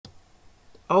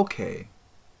Okay.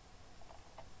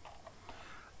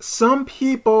 Some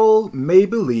people may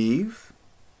believe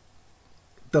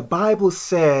the Bible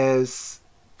says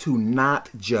to not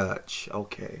judge.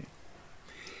 Okay.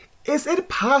 Is it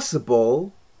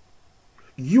possible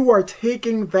you are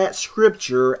taking that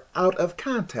scripture out of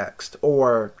context?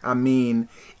 Or,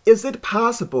 is it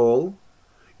possible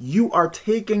you are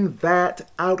taking that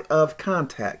out of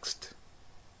context?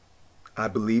 I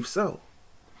believe so.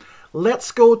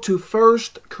 Let's go to 1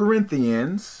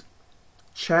 Corinthians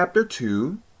chapter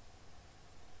 2,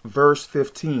 verse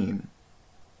 15.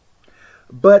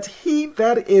 But he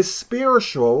that is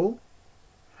spiritual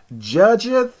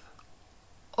judgeth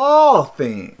all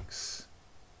things,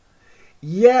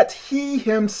 yet he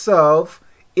himself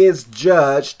is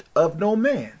judged of no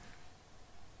man.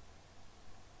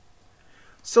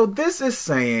 So this is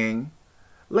saying,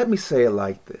 let me say it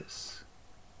like this.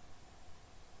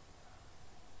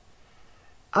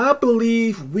 I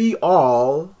believe we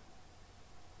all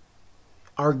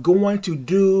are going to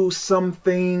do some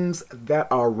things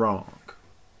that are wrong.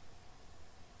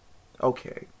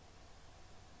 Okay.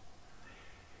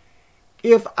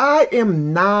 If I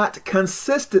am not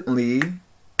consistently,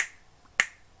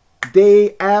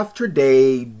 day after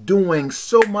day, doing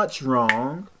so much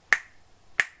wrong,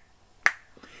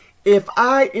 if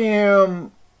I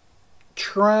am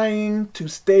trying to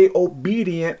stay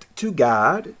obedient to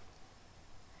God,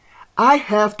 I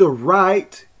have the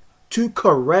right to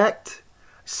correct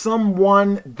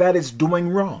someone that is doing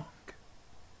wrong.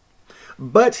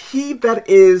 But he that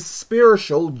is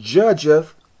spiritual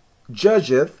judgeth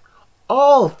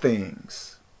all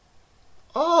things.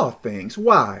 All things.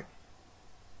 Why?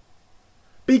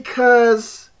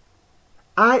 Because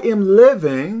I am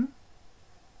living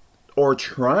or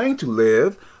trying to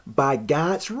live by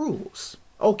God's rules.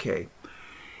 Okay.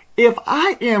 If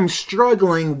I am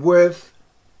struggling with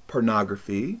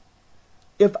pornography,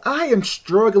 if I am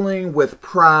struggling with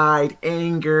pride,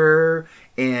 anger,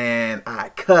 and I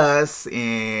cuss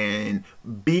and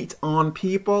beat on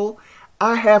people,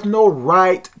 I have no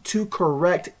right to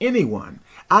correct anyone.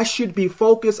 I should be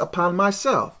focused upon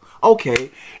myself.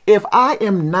 Okay, if I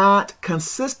am not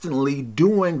consistently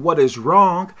doing what is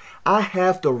wrong, I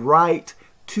have the right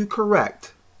to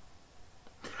correct.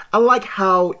 I like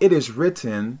how it is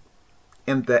written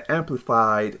in the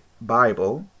Amplified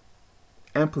Bible.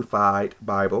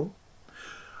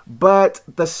 But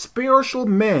the spiritual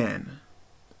man,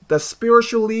 the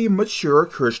spiritually mature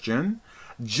Christian,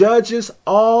 judges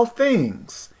all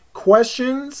things,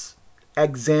 questions,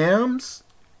 examines,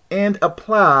 and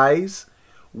applies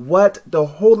what the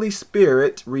Holy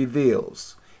Spirit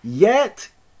reveals,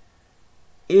 yet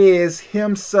is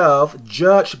himself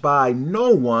judged by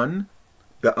no one.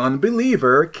 The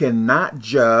unbeliever cannot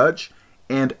judge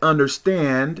and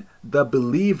understand the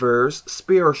believer's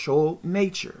spiritual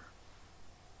nature.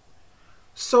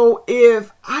 So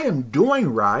if I am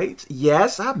doing right,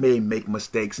 yes, I may make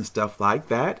mistakes and stuff like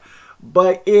that,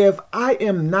 but if I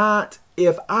am not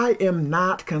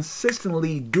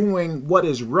consistently doing what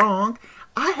is wrong,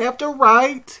 I have the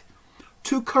right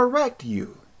to correct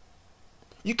you.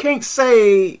 You can't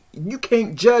say, you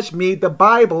can't judge me. The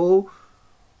Bible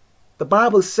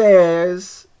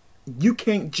says you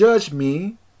can't judge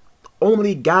me.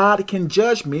 Only God can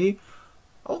judge me.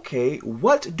 Okay,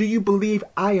 what do you believe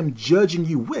I am judging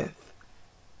you with?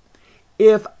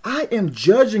 If I am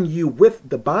judging you with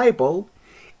the Bible,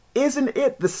 isn't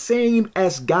it the same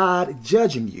as God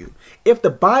judging you? If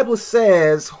the Bible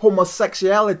says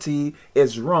homosexuality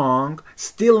is wrong,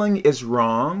 stealing is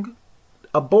wrong,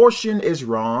 abortion is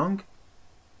wrong,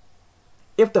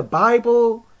 if the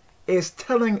Bible is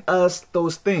telling us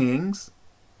those things,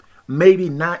 maybe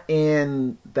not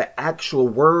in the actual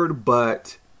word,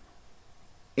 but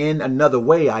in another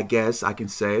way, I guess I can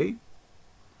say,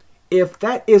 if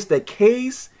that is the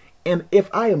case, and if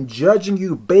I am judging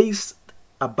you based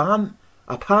upon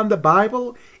the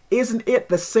Bible, isn't it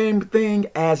the same thing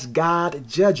as God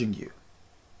judging you?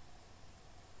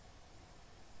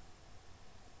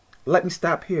 Let me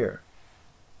stop here.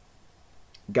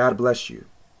 God bless you.